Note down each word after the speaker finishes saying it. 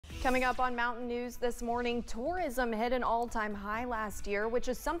Coming up on Mountain News this morning, tourism hit an all-time high last year, which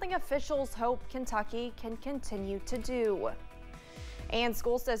is something officials hope Kentucky can continue to do. And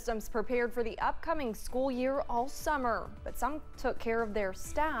school systems prepared for the upcoming school year all summer, but some took care of their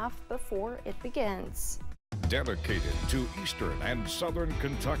staff before it begins. Dedicated to Eastern and Southern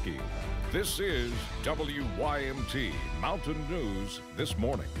Kentucky, this is WYMT Mountain News this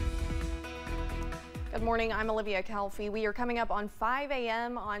morning. Good morning, I'm Olivia Calfee. We are coming up on 5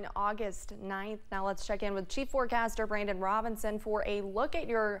 a.m. on August 9th. Now let's check in with Chief Forecaster Brandon Robinson for a look at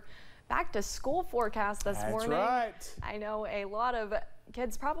your back to school forecast this morning. That's right. I know a lot of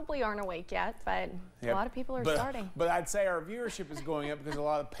kids probably aren't awake yet, but a lot of people are starting. But I'd say our viewership is going up because a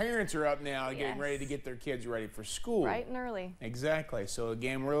lot of parents are up now getting ready to get their kids ready for school. Bright and early. Exactly. So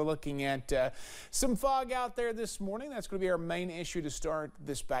again, we're looking at some fog out there this morning. That's going to be our main issue to start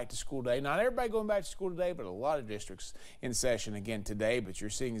this back to school day. Not everybody going back to school today, but a lot of districts in session again today. But you're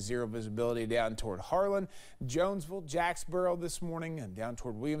seeing zero visibility down toward Harlan, Jonesville, Jacksboro this morning, and down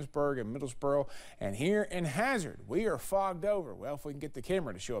toward Williamsburg and Middlesboro. And here in Hazard, we are fogged over. Well, if we can get the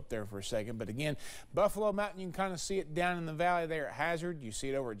camera to show up there for a second. But again, Buffalo Mountain, you can kind of see it down in the valley there at Hazard. You see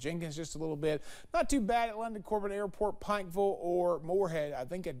it over at Jenkins just a little bit. Not too bad at London Corbin Airport, Pikeville, or Moorhead. I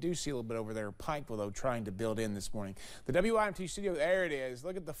think I do see a little bit over there at Pikeville, though, trying to build in this morning. The WYMT studio, there it is.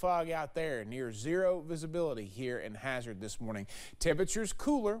 Look at the fog out there. Near zero visibility here in Hazard this morning. Temperatures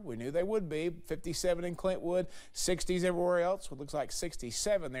cooler. We knew they would be. 57 in Clintwood, 60s everywhere else. It looks like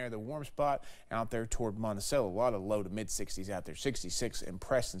 67 there, the warm spot out there toward Monticello. A lot of low to mid 60s out there. 66 in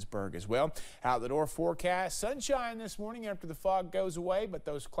Prestonsburg as well. Out the door forecast, sunshine this morning after the fog goes away, but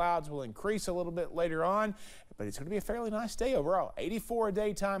those clouds will increase a little bit later on. But it's going to be a fairly nice day overall. 84 a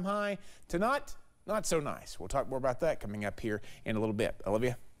daytime high. Tonight, not so nice. We'll talk more about that coming up here in a little bit.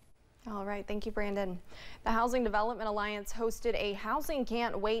 Olivia? All right, thank you, Brandon. The Housing Development Alliance hosted a Housing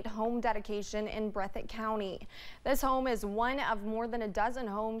Can't Wait home dedication in Breathitt County. This home is one of more than a dozen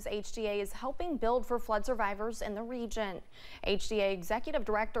homes HDA is helping build for flood survivors in the region. HDA Executive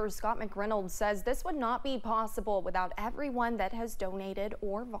Director Scott McReynolds says this would not be possible without everyone that has donated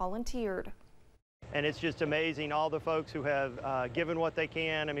or volunteered. And it's just amazing, all the folks who have given what they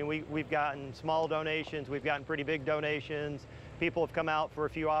can. I mean, we've gotten small donations, we've gotten pretty big donations. People have come out for a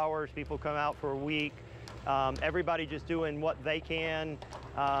few hours, people come out for a week. Everybody just doing what they can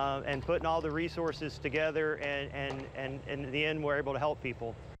and putting all the resources together, and in the end, we're able to help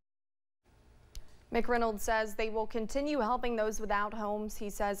people. McReynolds says they will continue helping those without homes. He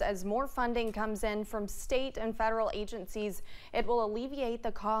says as more funding comes in from state and federal agencies, it will alleviate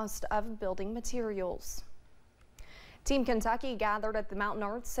the cost of building materials. Team Kentucky gathered at the Mountain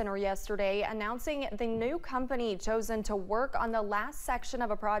Arts Center yesterday, announcing the new company chosen to work on the last section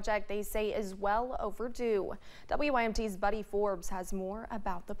of a project they say is well overdue. WYMT's Buddy Forbes has more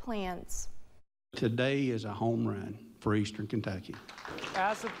about the plans. Today is a home run for Eastern Kentucky.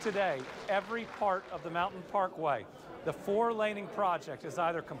 As of today, every part of the Mountain Parkway, the 4-laning project, is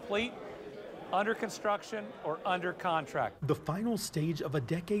either complete, under construction, or under contract. The final stage of a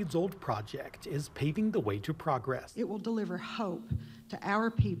decades-old project is paving the way to progress. It will deliver hope to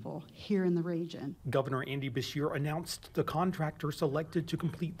our people here in the region. Governor Andy Beshear announced the contractor selected to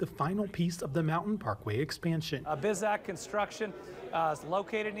complete the final piece of the Mountain Parkway expansion. Bizak Construction is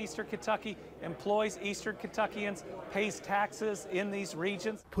located in Eastern Kentucky, employs Eastern Kentuckians, pays taxes in these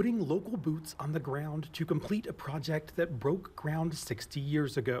regions. Putting local boots on the ground to complete a project that broke ground 60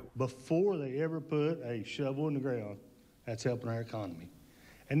 years ago. Before they ever put a shovel in the ground, that's helping our economy.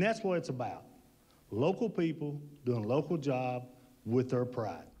 And that's what it's about. Local people doing a local job with their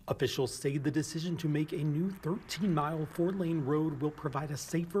pride. Officials say the decision to make a new 13-mile 4-lane road will provide a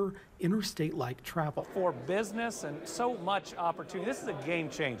safer interstate-like travel. For business and so much opportunity, this is a game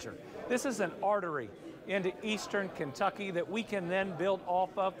changer. This is an artery into Eastern Kentucky that we can then build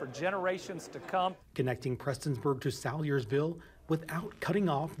off of for generations to come. Connecting Prestonsburg to Salyersville without cutting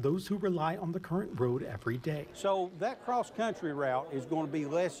off those who rely on the current road every day. So that cross-country route is going to be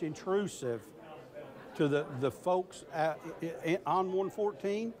less intrusive to the folks on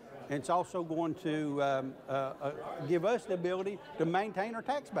 114, and it's also going to give us the ability to maintain our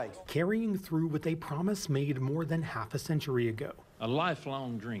tax base. Carrying through with a promise made more than half a century ago. A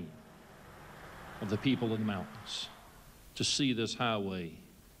lifelong dream of the people of the mountains to see this highway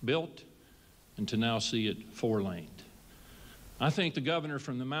built and to now see it 4-laned. I think the governor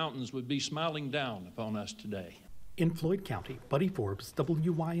from the mountains would be smiling down upon us today. In Floyd County, Buddy Forbes,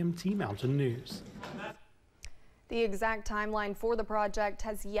 WYMT Mountain News. The exact timeline for the project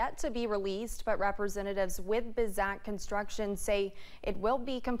has yet to be released, but representatives with Bizak Construction say it will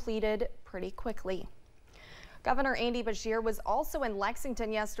be completed pretty quickly. Governor Andy Beshear was also in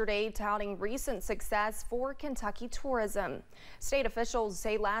Lexington yesterday, touting recent success for Kentucky tourism. State officials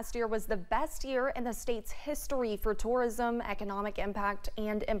say last year was the best year in the state's history for tourism, economic impact,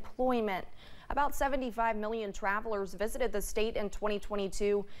 and employment. About 75 million travelers visited the state in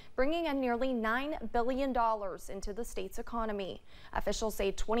 2022, bringing in nearly $9 billion into the state's economy. Officials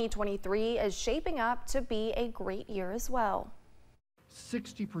say 2023 is shaping up to be a great year as well.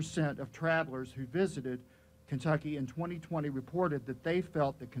 60% of travelers who visited Kentucky in 2020 reported that they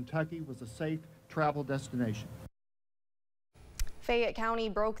felt that Kentucky was a safe travel destination. Fayette County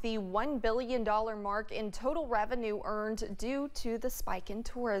broke the $1 billion mark in total revenue earned due to the spike in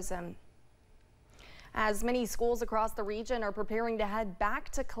tourism. As many schools across the region are preparing to head back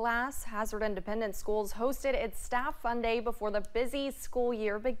to class, Hazard Independent Schools hosted its Staff Fun Day before the busy school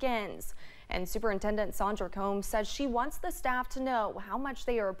year begins. And Superintendent Sandra Combs says she wants the staff to know how much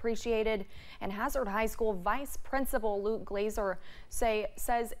they are appreciated. And Hazard High School Vice Principal Luke Glazer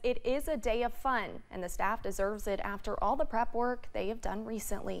says it is a day of fun, and the staff deserves it after all the prep work they have done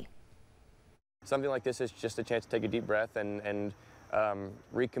recently. Something like this is just a chance to take a deep breath and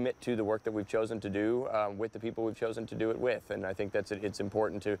recommit to the work that we've chosen to do with the people we've chosen to do it with. And I think it's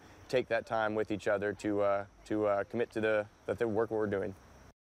important to take that time with each other to commit to the work we're doing.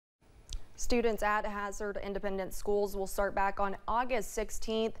 Students at Hazard Independent Schools will start back on August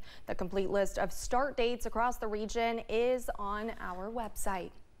 16th. The complete list of start dates across the region is on our website.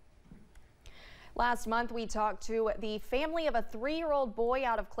 Last month, we talked to the family of a 3-year-old boy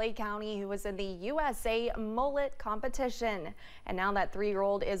out of Clay County who was in the USA Mullet competition. And now that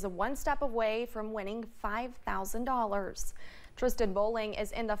 3-year-old is one step away from winning $5,000. Tristan Bowling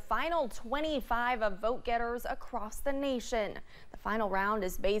is in the final 25 of vote getters across the nation. The final round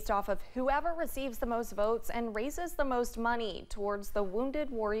is based off of whoever receives the most votes and raises the most money towards the Wounded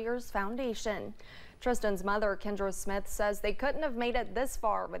Warriors Foundation. Tristan's mother, Kendra Smith, says they couldn't have made it this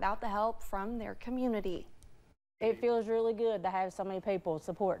far without the help from their community. It feels really good to have so many people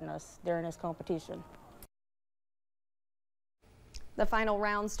supporting us during this competition. The final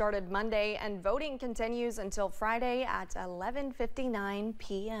round started Monday and voting continues until Friday at 11:59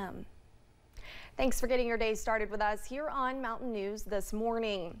 p.m. Thanks for getting your day started with us here on Mountain News this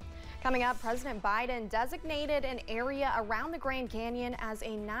morning. Coming up, President Biden designated an area around the Grand Canyon as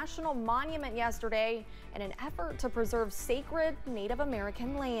a national monument yesterday in an effort to preserve sacred Native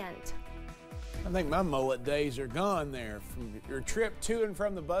American land. I think my mullet days are gone there. From your trip to and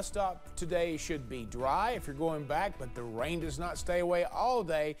from the bus stop today should be dry if you're going back, but the rain does not stay away all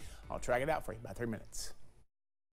day. I'll track it out for you in about 3 minutes.